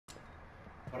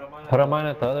Put a mine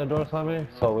at the other door, Sammy,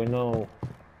 so we know.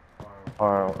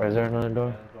 Or is there another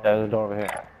door? Yeah, there's a door over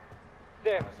here.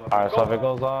 There. Alright, so Go. if it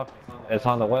goes off, it's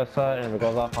on the west side, and if it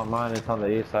goes off on mine, it's on the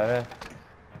east side, eh?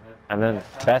 And then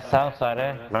that's south side,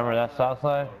 eh? Remember that's south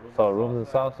side? So room's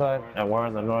the south side, and we're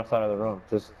on the north side of the room.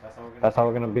 Just that's how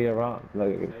we're gonna be around,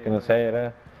 like gonna say it,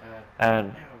 eh?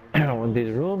 And with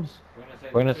these rooms,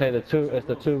 we're gonna say it's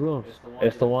the two rooms.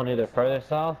 It's the one either further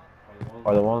south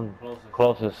or the one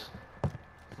closest.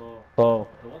 So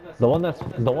the one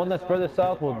that's further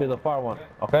south will be the far one,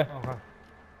 okay? Okay.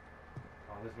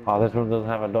 Oh, this room doesn't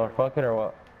have a door. Fuck it or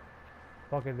what?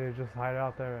 Fuck it, dude. Just hide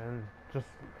out there and just.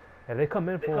 If they come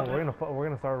in full, we're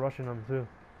gonna start rushing them too.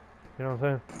 You know what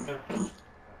I'm saying?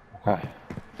 Okay.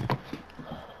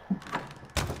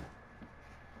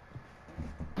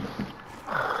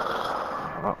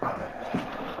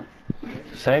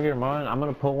 Save your mind. I'm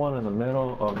gonna put one in the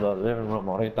middle of the living room,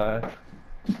 ahorita,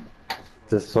 eh?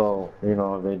 Just so you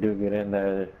know, if they do get in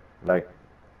there, like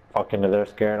fucking, if they're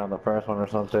scared on the first one or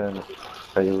something,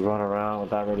 that you run around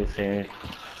without really seeing.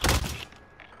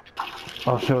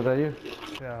 Oh shit, was that you?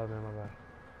 Yeah, man, my bad.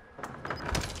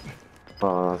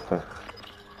 Oh, okay.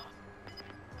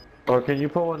 Or can you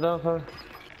put one down, sir?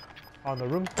 On the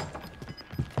room?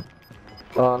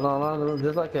 No, not in the room,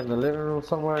 just like in the living room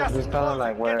somewhere, just kind of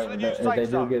like where if they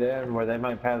do get in, where they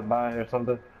might pass by or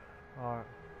something. Alright.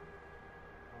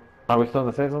 Are we still in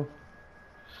the safe zone?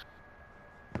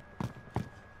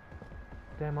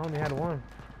 Damn, I only had one.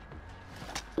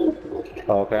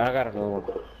 Oh, okay, I got another one.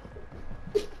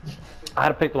 I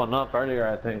had picked one up earlier,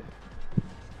 I think.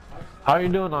 How are you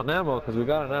doing on ammo? Because we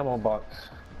got an ammo box.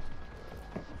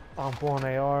 I'm pulling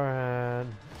AR and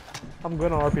I'm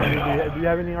good on RPG. Do you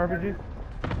have any RPGs?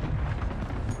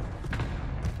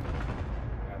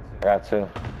 I got two.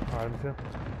 Alright, let me see.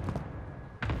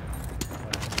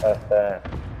 That's that.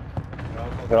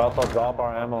 We could also drop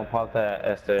our ammo and pop that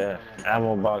as the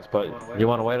ammo box, but you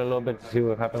want to wait a little bit to see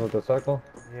what happens with the circle?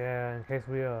 Yeah, in case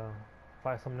we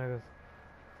fight some niggas.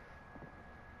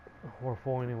 We're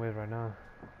full anyways right now.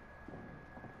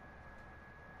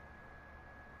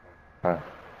 Alright,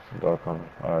 door coming.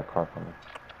 Alright, car coming.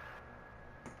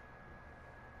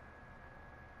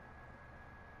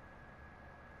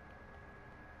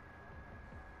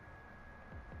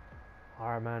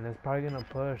 Alright, man, it's probably gonna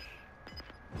push.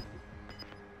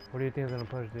 What do you think is gonna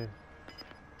push, dude?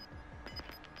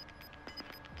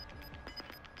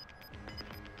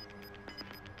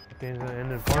 You think it's gonna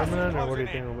end in apartment, or what do you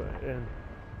think will end?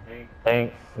 I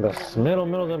think the middle's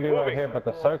gonna be right here, but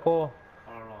the circle,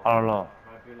 I don't know.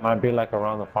 Might be like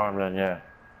around the farmland, yeah.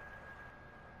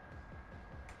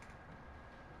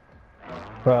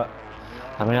 But,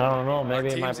 I mean, I don't know, maybe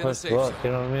it might push to us,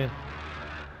 you know what I mean?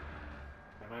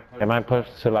 It might push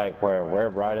to like where we're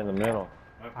right in the middle.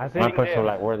 I It might think. push to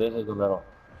like where this is the middle.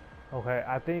 Okay,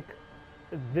 I think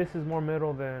this is more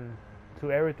middle than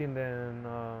to everything than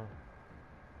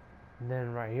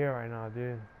right here right now,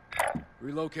 dude.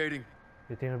 Relocating.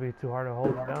 You think it'll be too hard to hold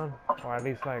it down, or at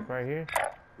least like right here?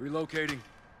 Relocating.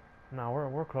 Nah,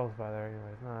 we're close by there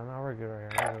anyways. Nah, we're good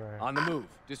right here. We're good right here. On the move.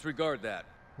 Disregard that.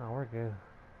 Nah, we're good.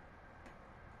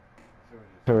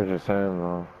 See what you're saying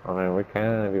though. I mean, we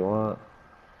can if you want.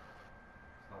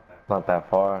 It's not that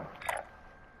far.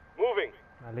 Moving.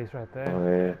 At least right I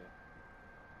there. mean,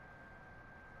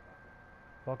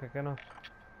 Fuck it, Keno.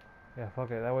 Yeah,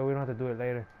 fuck it. That way we don't have to do it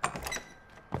later.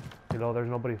 You know, there's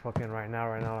nobody fucking right now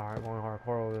going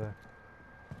hardcore over there.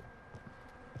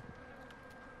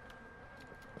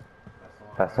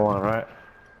 that's the one, right?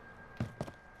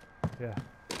 Yeah.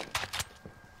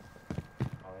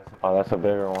 Oh, that's a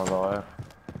bigger one though, eh?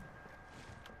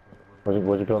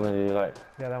 Which building do you like?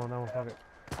 Yeah, that one, fuck it.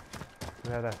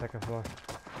 We have that second floor.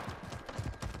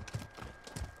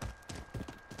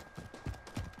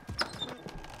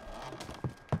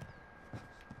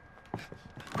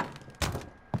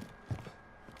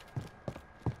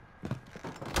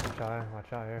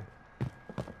 Watch out here.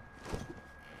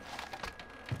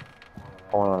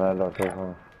 One on that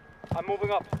location. I'm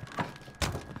moving up.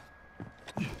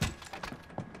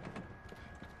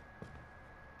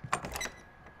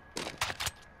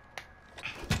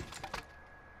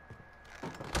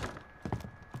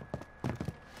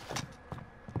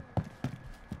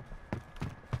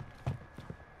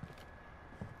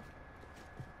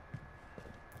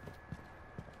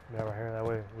 Yeah, right here. That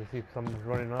way we see someone's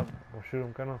running up. We'll shoot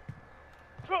him, Keno.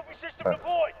 Trophy system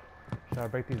deployed. Should I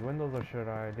break these windows or should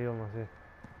I deal with it?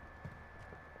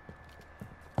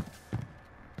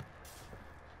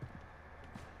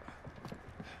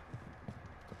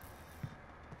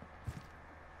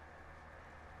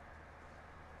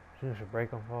 Should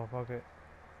break them, fuck it.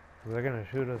 They're gonna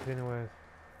shoot us anyways.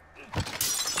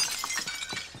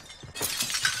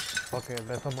 Fuck it,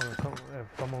 let someone come.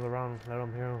 If someone's around, let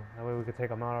them hear them. That way we could take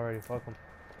them out already. Fuck them.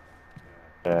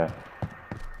 Yeah.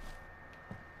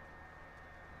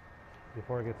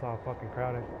 Before it gets all fucking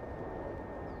crowded.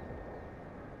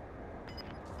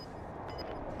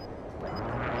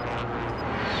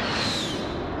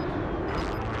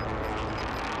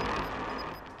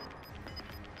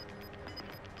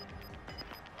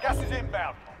 Gas is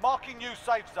inbound. Marking new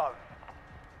safe zone.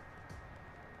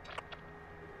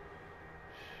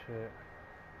 Shit.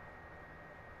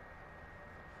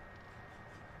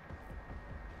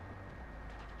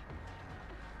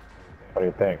 What do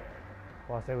you think?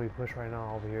 Well, I say we push right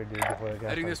now over here, dude, before the gas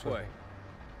Heading starts this way.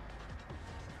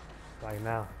 pushing. Like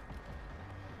now.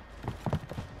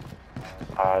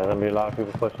 There's gonna be a lot of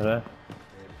people pushing in.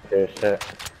 Yeah, shit.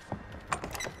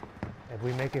 If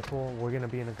we make it full, we're gonna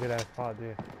be in a good ass spot,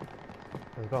 dude.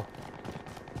 Let's go.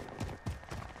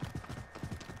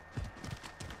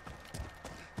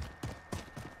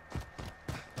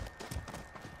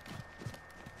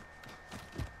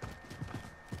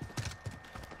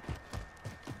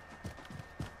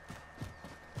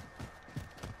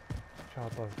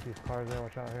 Watch out, these cars there,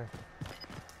 watch out here.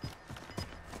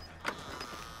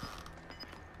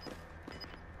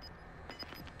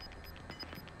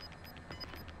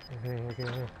 Get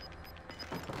in here.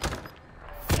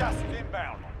 Gas is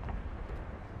inbound.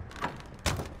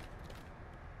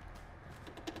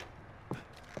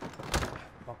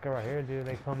 Fuck it right here, dude.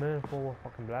 They come in, full, we'll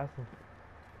fucking blast them.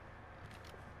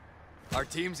 Our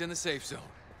team's in the safe zone.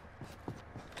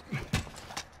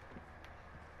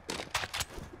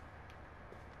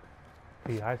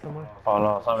 Can you hide somewhere? Oh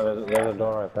no, there's a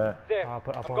door right there. There. I'll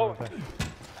put I'm one going. right there.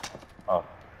 Oh.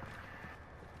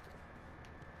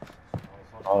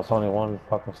 Oh, it's only one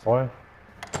fucking story?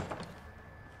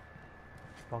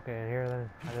 Fuck it in here then.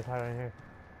 I just hide in here.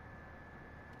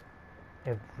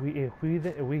 If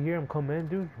we hear them come in,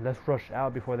 dude, let's rush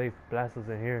out before they blast us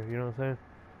in here. You know what I'm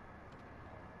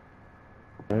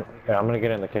saying? Yeah, I'm gonna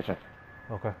get in the kitchen.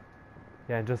 Okay.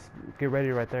 Yeah, and just get ready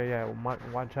right there. Yeah,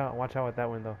 watch out with that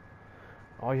window.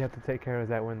 All you have to take care of is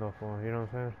that window, fool. You know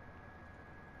what I'm saying?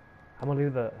 I'm gonna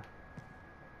leave the.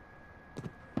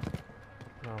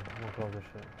 No, I'm gonna close this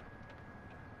shit.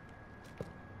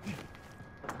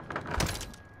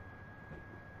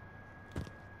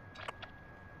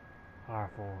 Alright,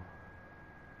 fool.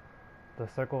 The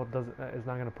circle is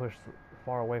not gonna push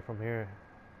far away from here.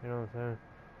 You know what I'm saying?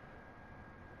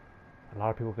 A lot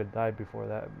of people could die before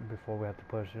we have to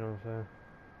push. You know what I'm saying?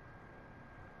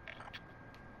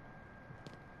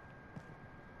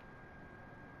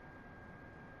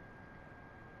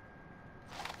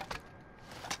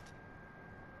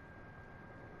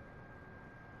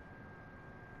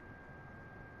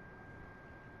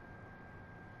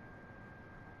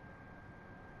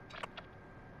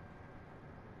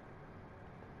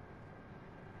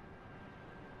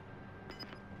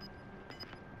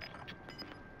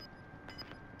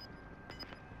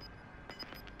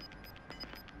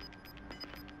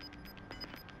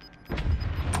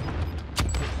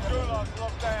 Gulag's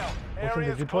locked down. Which one Area's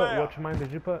did you put? clear. Which mine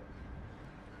did you put?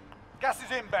 Gas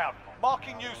is inbound.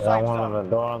 Marking new safe That one on zone. the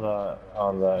door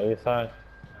on the east side,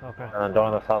 Okay. and the door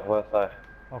on the southwest side.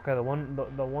 Okay, the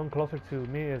one closer to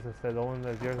me is the one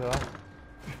that's yours off.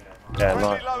 Yeah,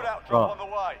 Friendly no. loadout drop on the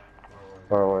way.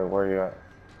 Where you at?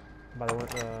 By the one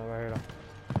right here.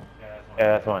 Though. Yeah,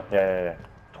 that's one. Yeah.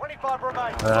 25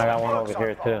 remain. And I got one over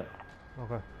here too.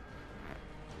 Okay.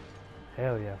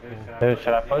 Hell yeah. Fool. Dude,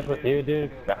 should I push with you,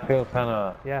 dude? I feel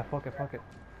kinda. Yeah, fuck it.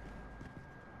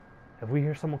 If we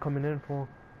hear someone coming in, fool,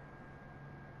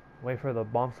 wait for the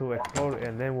bombs to explode,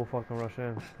 and then we'll fucking rush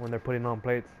in when they're putting on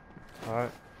plates.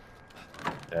 Alright?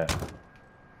 Yeah.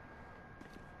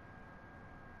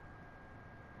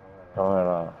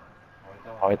 Alright,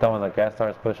 ahorita when the gas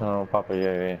starts pushing, I'll pop a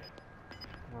UAV.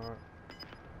 Alright.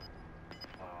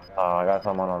 I got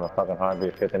someone on the fucking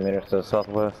heartbeat 50 meters to the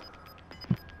southwest.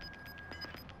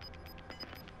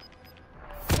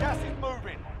 Gas is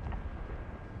moving.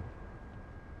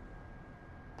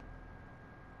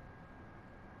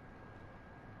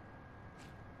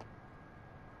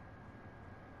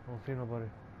 Don't see nobody.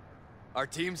 Our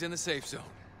team's in the safe zone.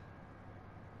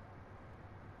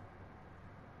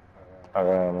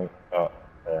 Okay, oh,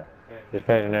 yeah. Just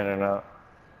paging in and out.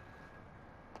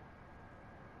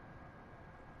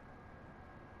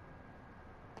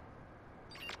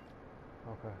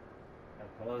 Okay.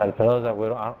 And pillows that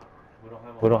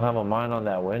we don't have a mine on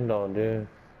that window, dude.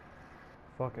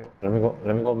 Fuck it. Let me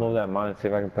go move that mine, see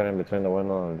if I can put it in between the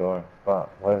window and the door. Fuck,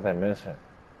 what if they miss it?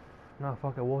 Nah,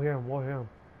 fuck it. We'll hear him.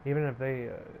 Even if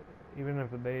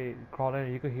they crawl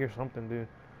in, you could hear something, dude.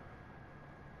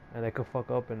 And they could fuck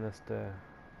up and just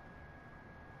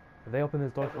if they open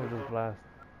this door, we'll just blast.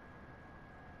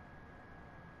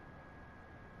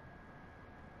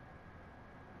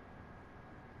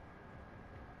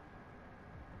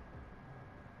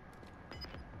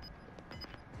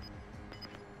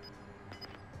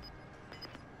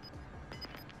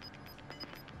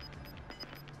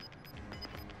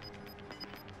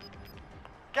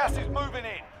 Gas is moving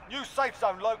in. New safe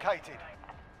zone located.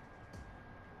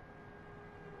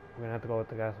 We're gonna have to go with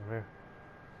the gas from here.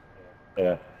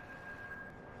 Yeah.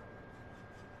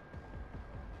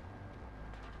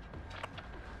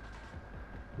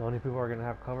 The only people who are gonna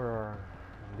have cover are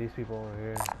these people over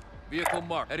here, Vehicle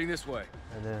marked. Heading this way.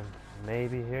 and then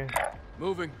maybe here.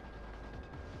 Moving.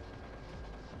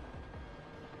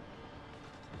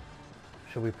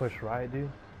 Should we push right, dude?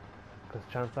 Cause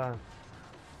chances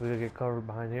we could get covered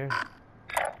behind here.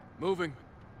 Moving.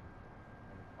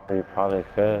 We probably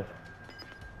could.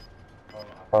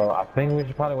 Well, I think we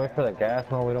should probably wait for the gas.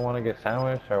 No, we don't want to get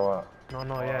sandwiched or what?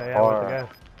 No, yeah, Or- with the gas.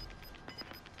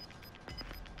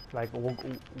 Like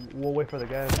we'll wait for the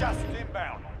gas. Gas is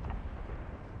inbound.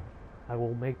 I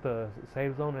will make the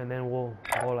safe zone and then we'll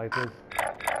go like this.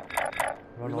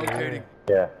 Run over Relocating. here.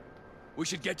 Yeah. We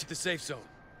should get to the safe zone.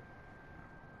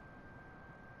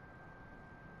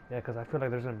 Yeah, cause I feel like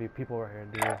there's gonna be people right here,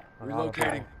 dude. A lot of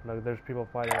people. Relocating. Like there's people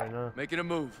fighting right now. Making a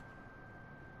move.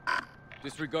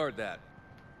 Disregard that.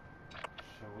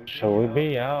 Should we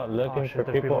be out looking shit,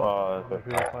 for there's people? There's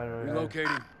people fighting right now.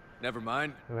 Relocating. Never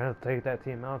mind. We're gonna have to take that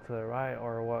team out to the right,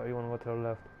 or what? You wanna go to the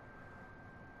left?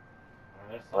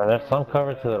 Well, there's some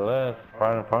cover to the left,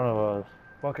 right in front of us.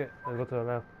 Fuck it, let's go to the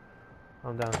left.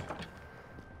 I'm down.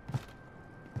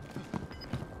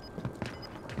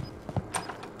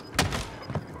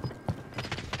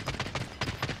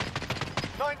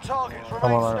 Nine targets Come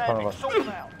remain on, right in front standing. of us. Sort them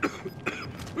out.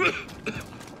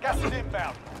 Gas is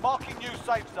inbound. Marking new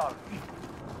safe zone.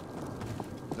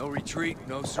 No retreat,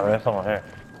 no Oh, surrender. there's someone here.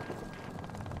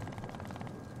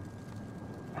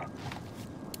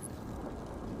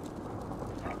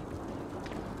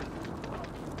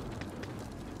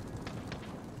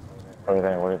 What do you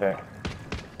think? What do you think?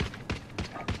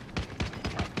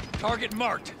 Target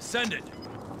marked. Send it.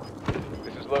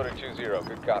 This is Loader 2-0.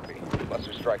 Good copy.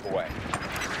 Buster strike away.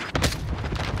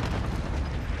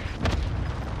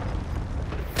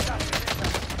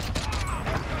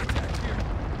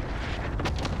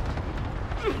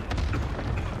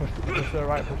 Push to the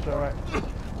right, push to the right.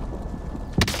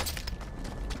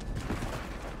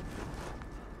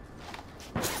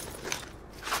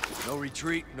 No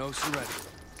retreat, no surrender.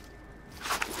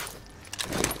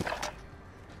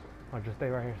 Oh, just stay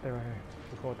right here, stay right here.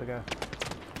 Let's go with the guy.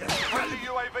 Friendly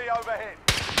UAV overhead.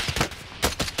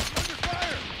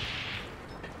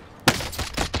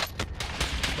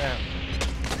 Damn.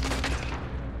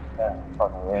 Yeah,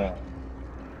 fucking ring.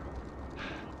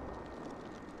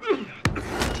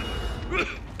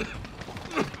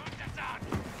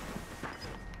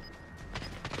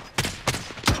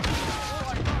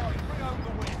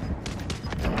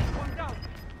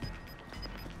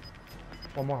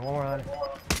 One more, honey.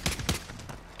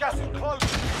 Gas is closing.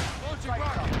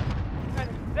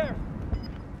 There.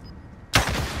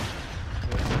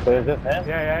 So is this him?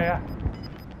 Yeah.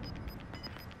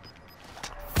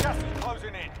 Gas is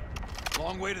closing in.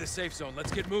 Long way to the safe zone.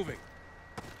 Let's get moving.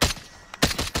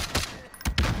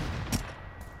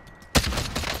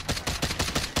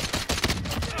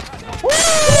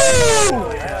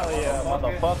 Hell yeah,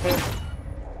 motherfucker.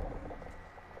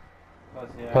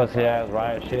 Pussy ass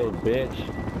riot shield, bitch.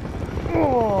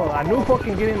 Oh, I knew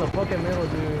fucking getting the fucking middle,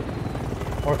 dude.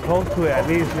 Or close to it at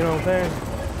least, you know what I'm saying?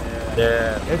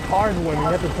 Yeah. It's hard when you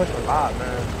have to push a lot,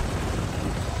 man.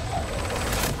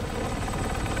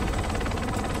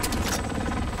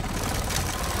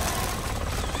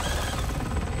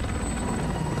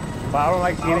 But I don't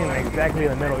like getting exactly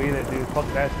in the middle either, dude. Fuck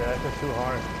that shit. That's just too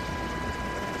hard.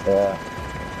 Yeah.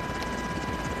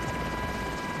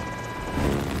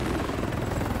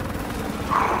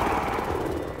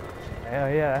 Hell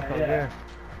yeah, that's not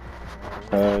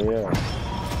good. Hell yeah.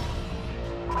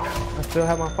 I still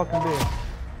have my fucking beer.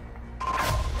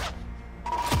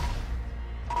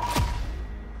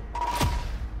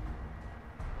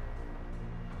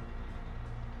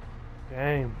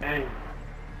 Damn.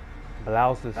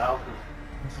 Blouses.